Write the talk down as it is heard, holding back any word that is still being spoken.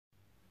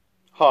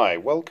Hi,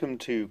 welcome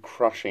to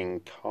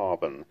Crushing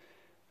Carbon.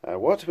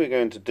 What we're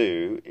going to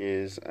do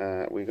is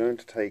we're going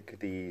to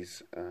take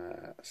these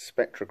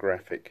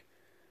spectrographic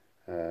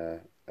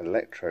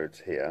electrodes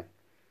here,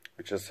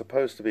 which are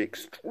supposed to be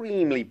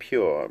extremely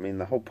pure. I mean,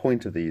 the whole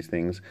point of these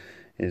things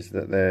is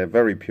that they're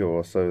very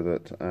pure so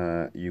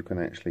that you can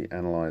actually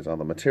analyze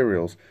other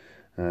materials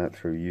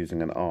through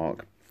using an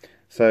arc.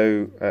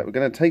 So we're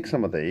going to take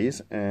some of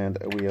these and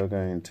we are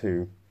going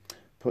to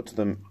put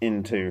them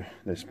into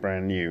this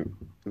brand new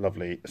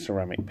lovely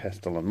ceramic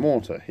pestle and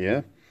mortar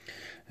here,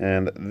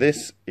 and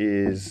this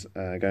is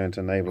going to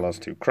enable us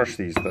to crush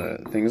these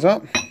things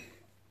up,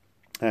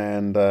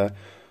 and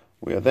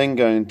we are then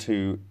going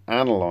to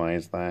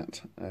analyze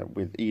that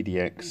with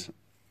EDX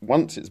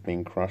once it's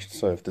been crushed.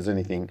 So if there's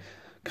anything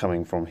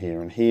coming from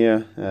here and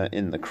here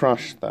in the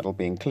crush, that'll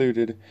be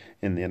included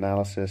in the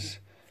analysis,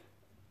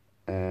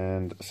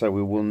 and so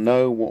we will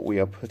know what we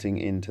are putting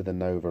into the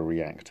NOVA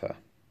reactor.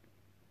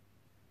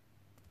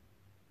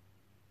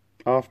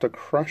 After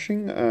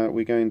crushing,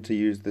 we're going to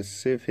use this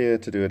sieve here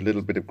to do a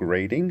little bit of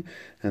grading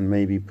and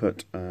maybe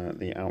put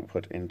the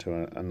output into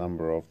a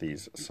number of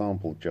these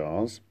sample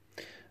jars.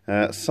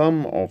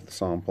 Some of the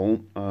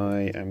sample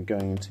I am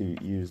going to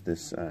use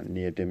this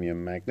neodymium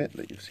magnet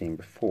that you've seen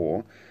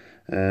before,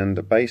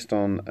 and based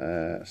on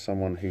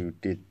someone who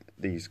did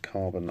these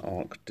carbon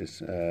arc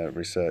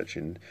research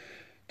in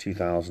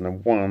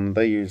 2001,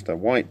 they used a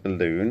white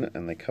balloon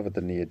and they covered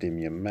the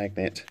neodymium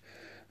magnet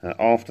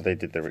after they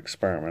did their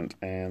experiment,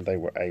 and they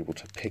were able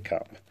to pick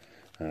up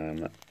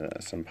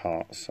some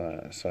parts.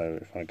 So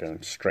if I go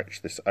and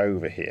stretch this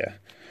over here,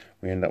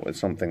 we end up with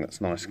something that's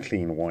nice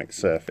clean white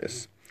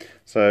surface.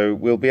 So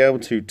we'll be able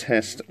to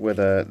test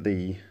whether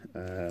the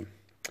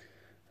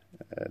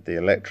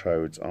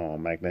electrodes are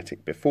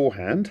magnetic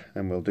beforehand,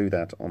 and we'll do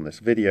that on this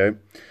video.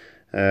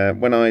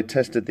 When I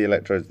tested the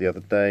electrodes the other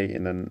day,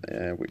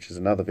 which is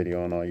another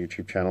video on our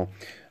YouTube channel,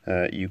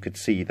 you could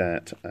see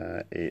that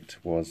it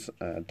was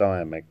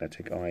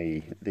diamagnetic,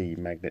 i.e. the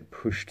magnet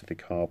pushed the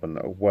carbon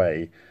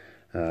away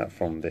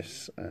from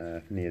this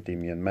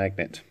neodymium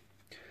magnet.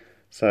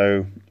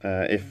 So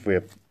if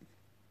we're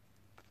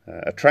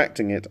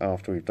attracting it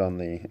after we've done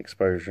the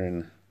exposure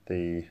in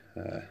the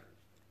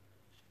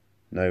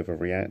NOVA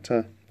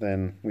reactor,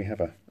 then we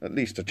have at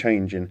least a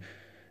change in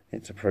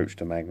its approach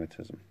to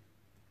magnetism.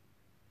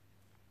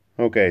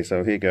 Okay,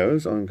 so here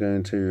goes. I'm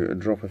going to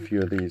drop a few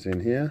of these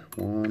in here.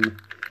 1,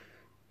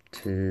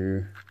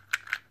 2,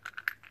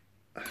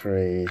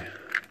 3,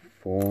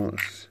 4.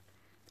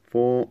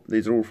 4.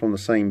 These are all from the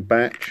same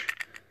batch,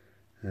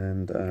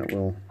 and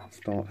we'll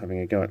start having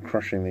a go at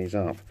crushing these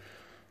up.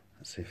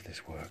 Let's see if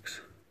this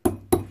works.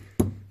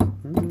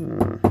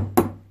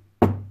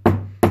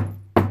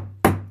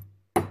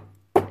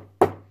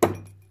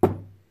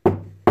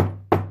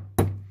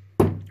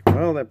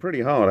 Well, they're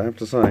pretty hard, I have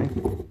to say.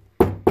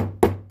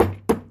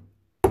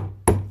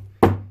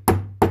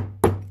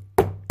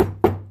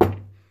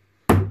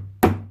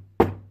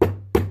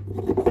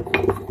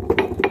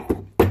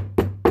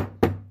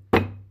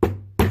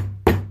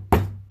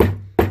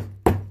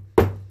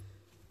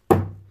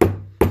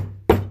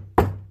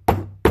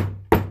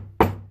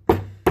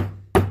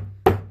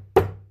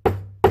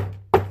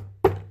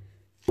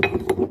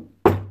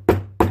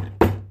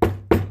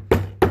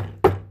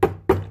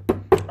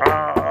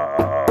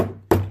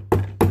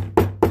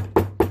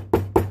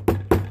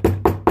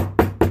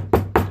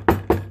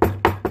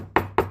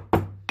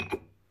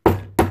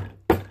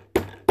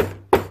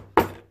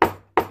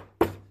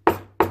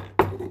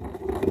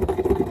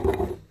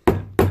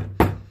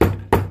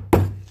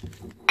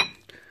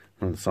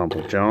 One of the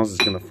sample jars is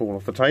going to fall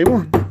off the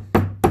table.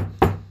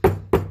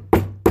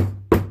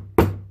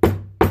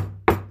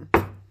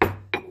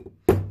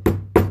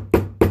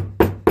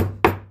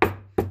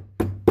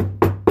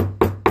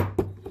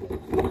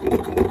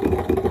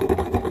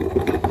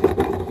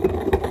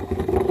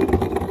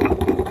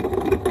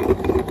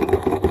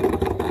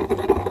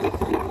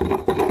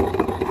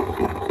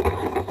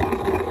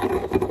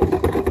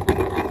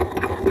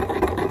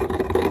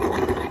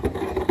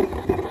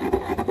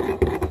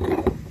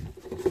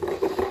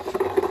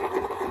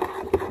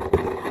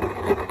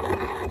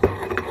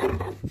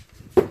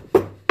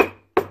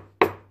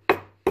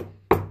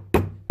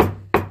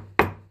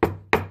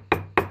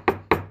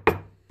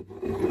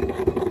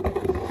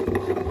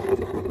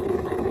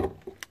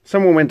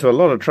 Someone went to a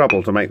lot of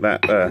trouble to make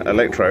that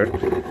electrode.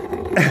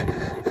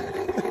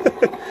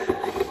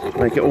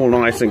 Make it all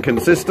nice and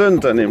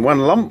consistent and in one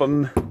lump,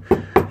 and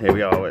here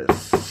we are, we're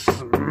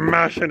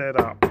smashing it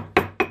up.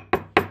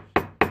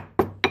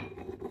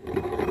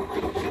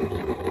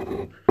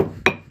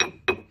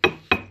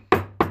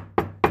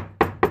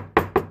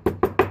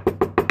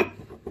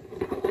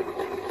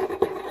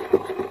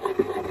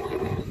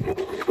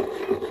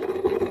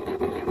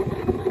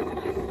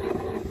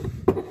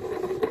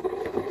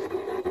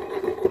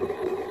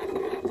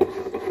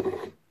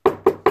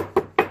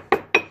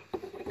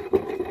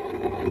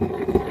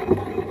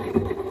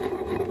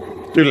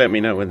 Do let me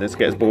know when this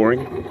gets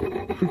boring.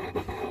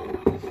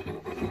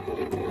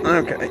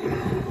 Okay.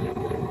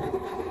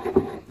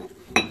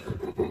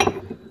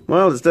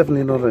 Well, it's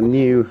definitely not a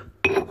new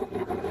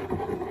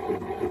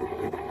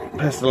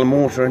pestle and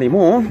mortar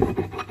anymore.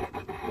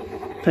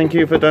 Thank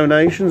you for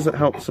donations that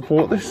help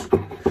support this.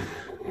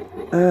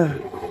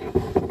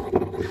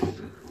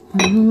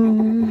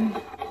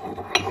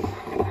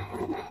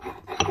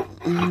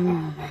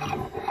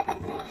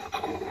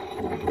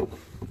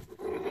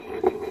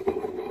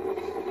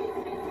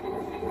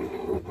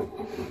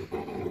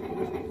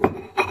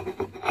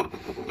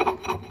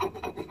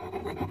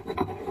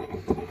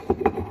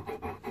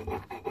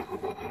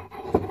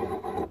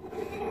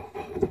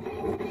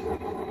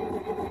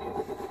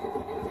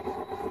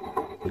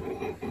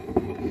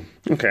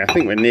 Okay, I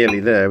think we're nearly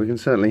there. We can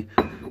certainly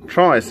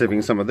try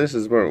sieving some of this,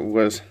 as where it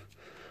was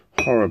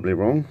horribly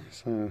wrong.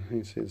 So you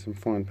can see some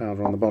fine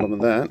powder on the bottom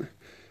of that.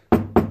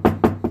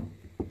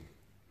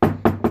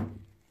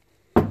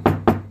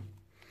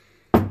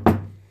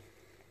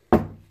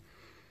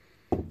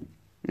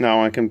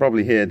 Now I can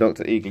probably hear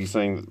Dr. Eagley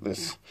saying that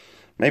this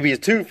maybe is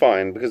too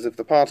fine, because if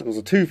the particles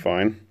are too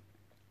fine,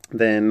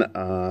 then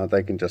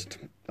they can just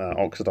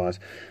oxidize.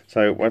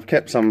 So I've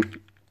kept some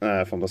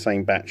from the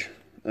same batch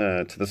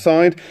to the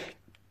side,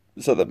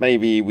 so that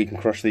maybe we can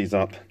crush these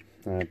up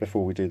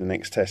before we do the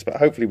next test. But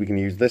hopefully we can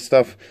use this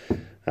stuff,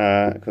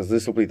 because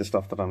this will be the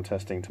stuff that I'm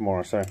testing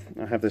tomorrow. So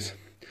I have this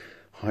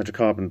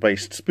hydrocarbon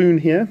based spoon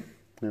here,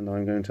 and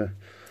I'm going to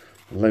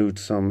load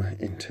some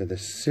into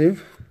this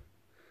sieve.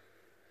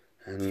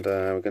 And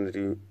we're going to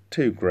do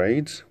two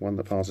grades, one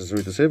that passes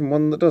through the sieve and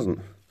one that doesn't,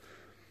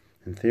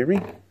 in theory.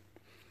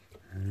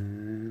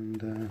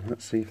 And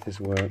let's see if this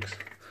works.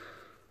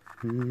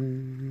 I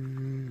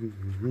know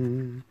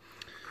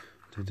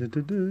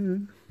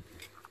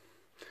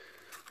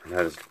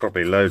there's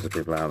probably loads of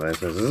people out there who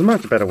says there's a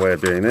much better way of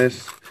doing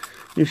this.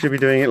 You should be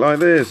doing it like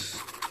this.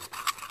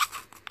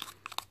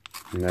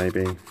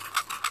 Maybe. It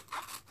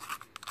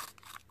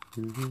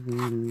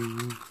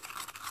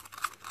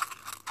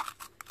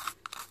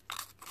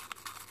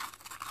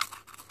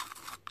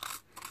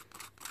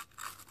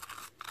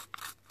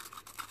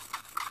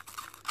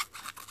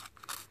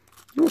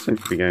all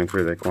seems to be going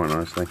through there quite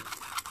nicely.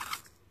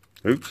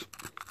 Oops.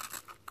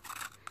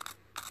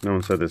 No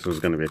one said this was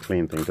going to be a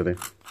clean thing to do.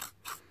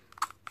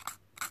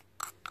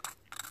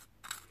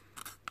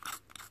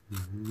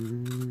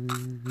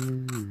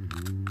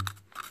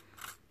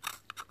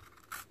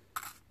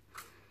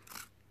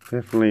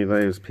 Definitely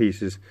those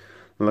pieces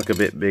look a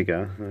bit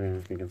bigger. I don't know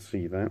if you can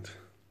see that.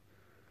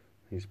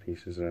 These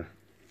pieces are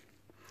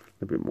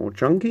a bit more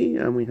chunky,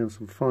 and we have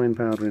some fine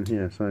powder in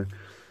here, so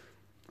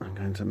I'm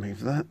going to move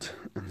that,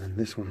 and then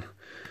this one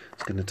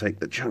is going to take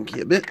the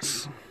chunkier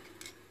bits.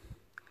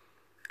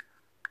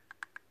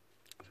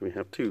 So we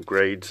have two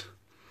grades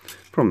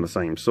from the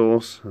same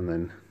source, and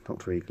then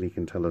Dr. Eagley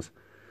can tell us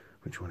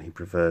which one he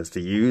prefers to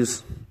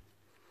use.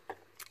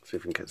 See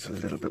if we can get a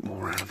little bit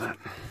more out of that.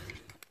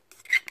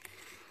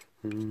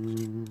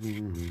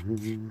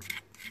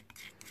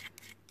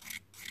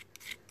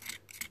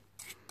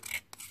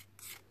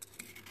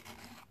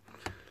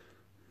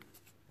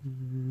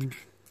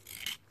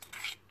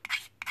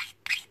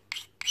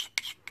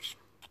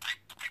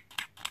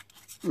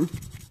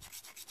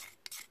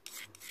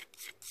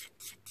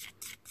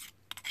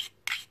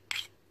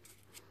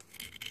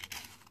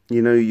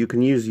 You know, you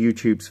can use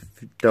YouTube's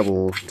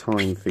double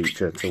time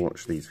feature to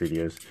watch these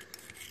videos.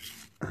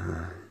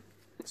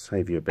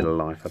 Save you a bit of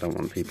life. I don't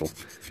want people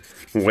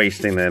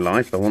wasting their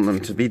life. I want them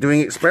to be doing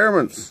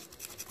experiments.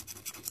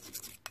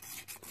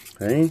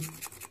 Okay.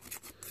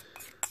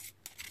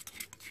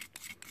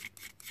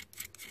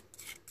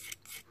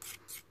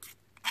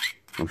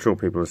 I'm sure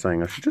people are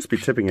saying I should just be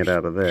tipping it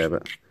out of there,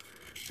 but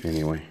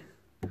anyway,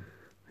 I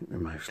think we're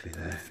mostly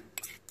there.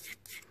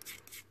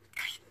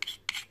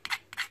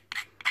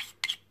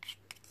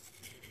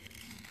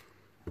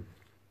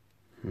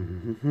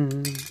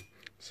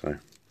 So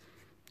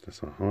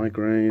that's our high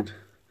grade,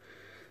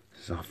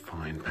 this is our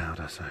fine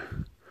powder, so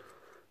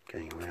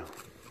getting real.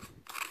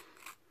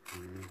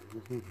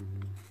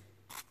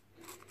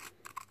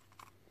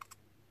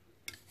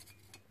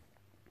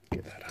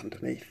 Get that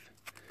underneath.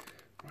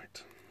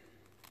 Right.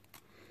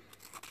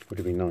 Would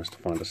it be nice to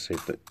find a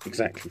sieve that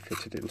exactly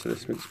fitted into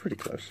this? It's pretty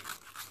close.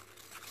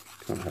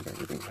 Can't have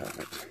everything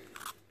perfect.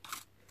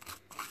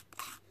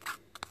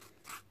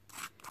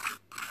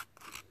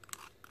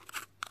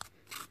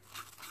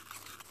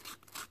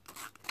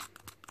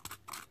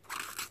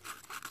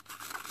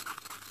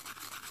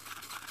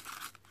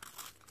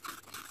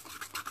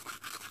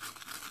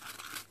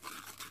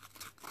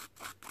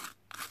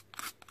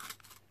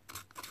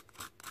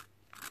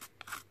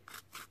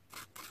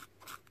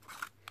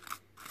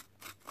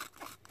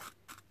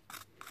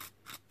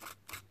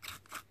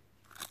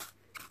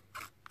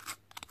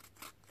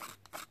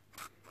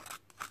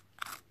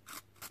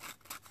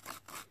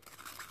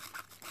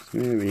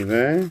 Nearly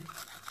there.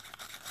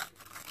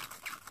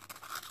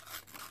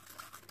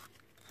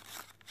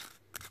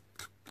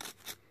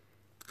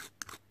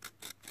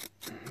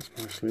 That's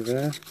mostly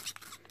there.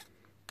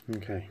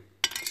 Okay,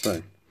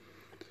 so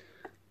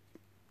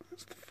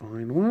that's the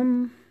fine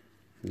one.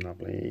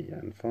 Lovely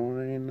and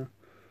fine.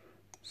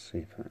 See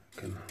if I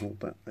can hold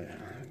that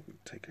there.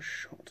 Take a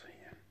shot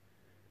here.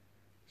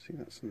 See,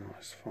 that's a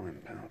nice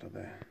fine powder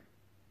there.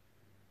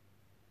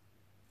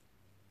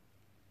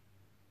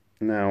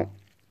 Now,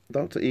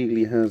 Dr.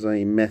 Eagly has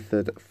a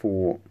method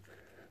for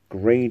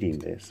grading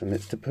this, and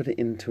it's to put it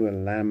into a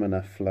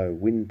laminar flow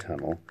wind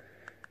tunnel,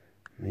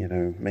 you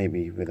know,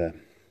 maybe with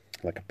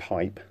like a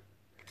pipe,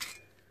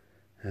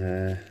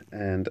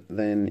 and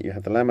then you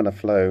have the laminar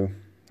flow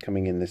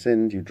coming in this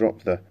end, you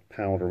drop the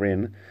powder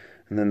in,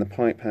 and then the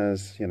pipe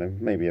has, you know,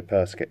 maybe a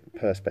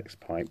perspex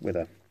pipe with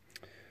a,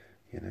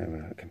 you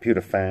know, a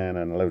computer fan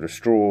and a load of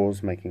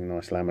straws making a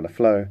nice laminar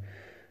flow,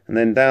 and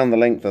then down the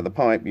length of the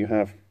pipe you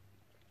have,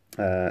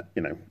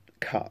 you know,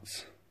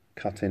 cut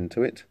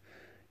into it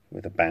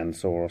with a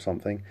bandsaw or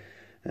something,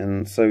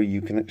 and so you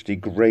can actually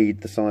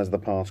grade the size of the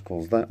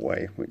particles that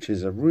way, which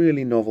is a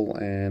really novel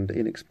and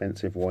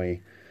inexpensive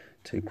way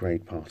to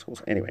grade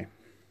particles. Anyway,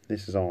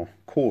 this is our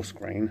coarse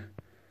grain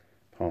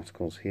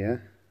particles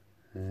here,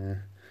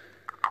 and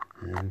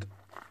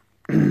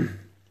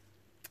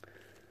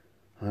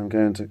I'm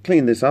going to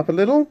clean this up a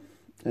little,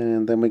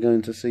 and then we're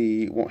going to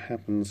see what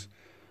happens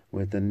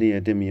with the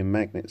neodymium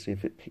magnet, see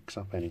if it picks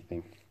up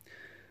anything.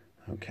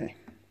 Okay.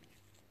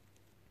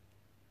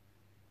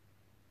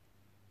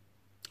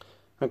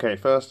 Okay,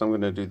 first I'm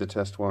going to do the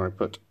test where I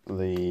put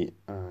the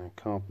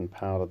carbon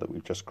powder that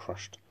we've just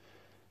crushed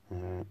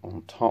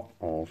on top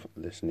of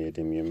this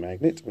neodymium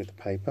magnet with the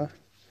paper.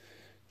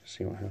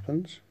 See what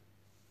happens.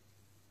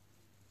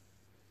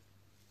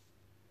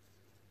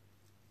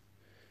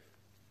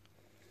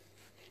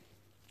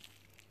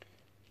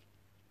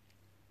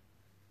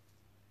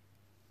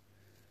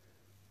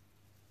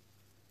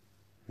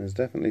 There's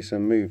definitely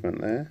some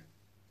movement there.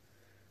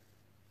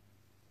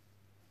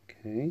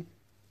 Okay.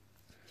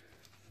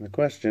 The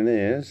question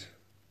is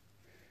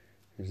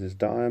this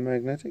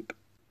diamagnetic?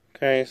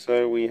 Okay,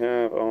 so we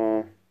have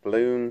our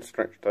balloon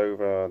stretched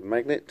over the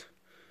magnet.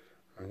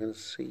 I'm going to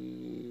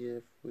see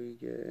if we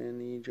get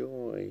any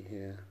joy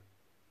here.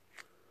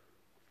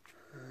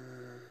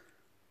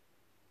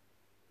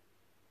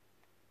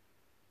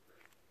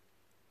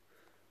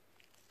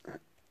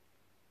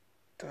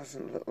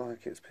 Doesn't look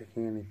like it's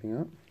picking anything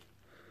up.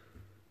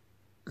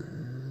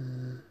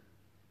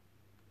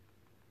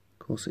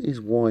 Of course it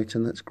is white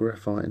and that's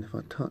graphite, and if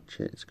I touch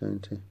it it's going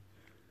to...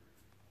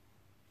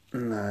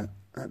 No,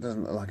 that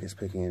doesn't look like it's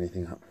picking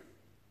anything up.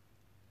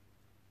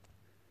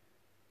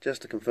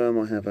 Just to confirm,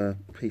 I have a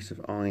piece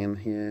of iron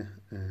here,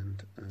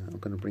 and I'm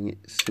going to bring it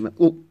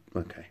oh,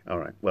 okay,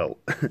 alright, well,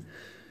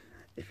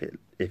 if it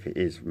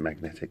is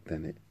magnetic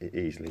then it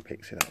easily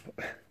picks it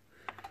up.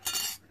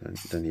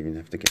 Don't even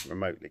have to get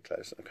remotely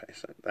close. Okay,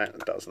 so that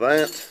does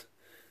that,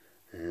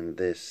 and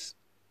this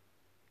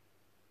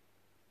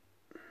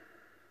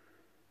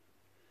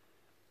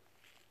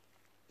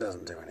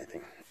doesn't do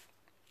anything.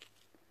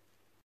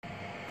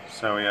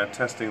 So we are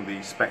testing the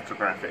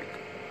spectrographic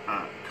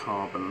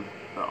carbon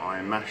that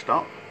I mashed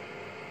up,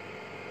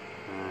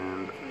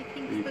 and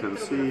you can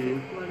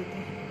see,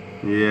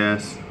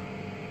 yes,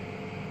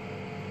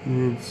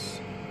 it's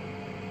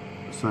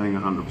saying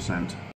 100%.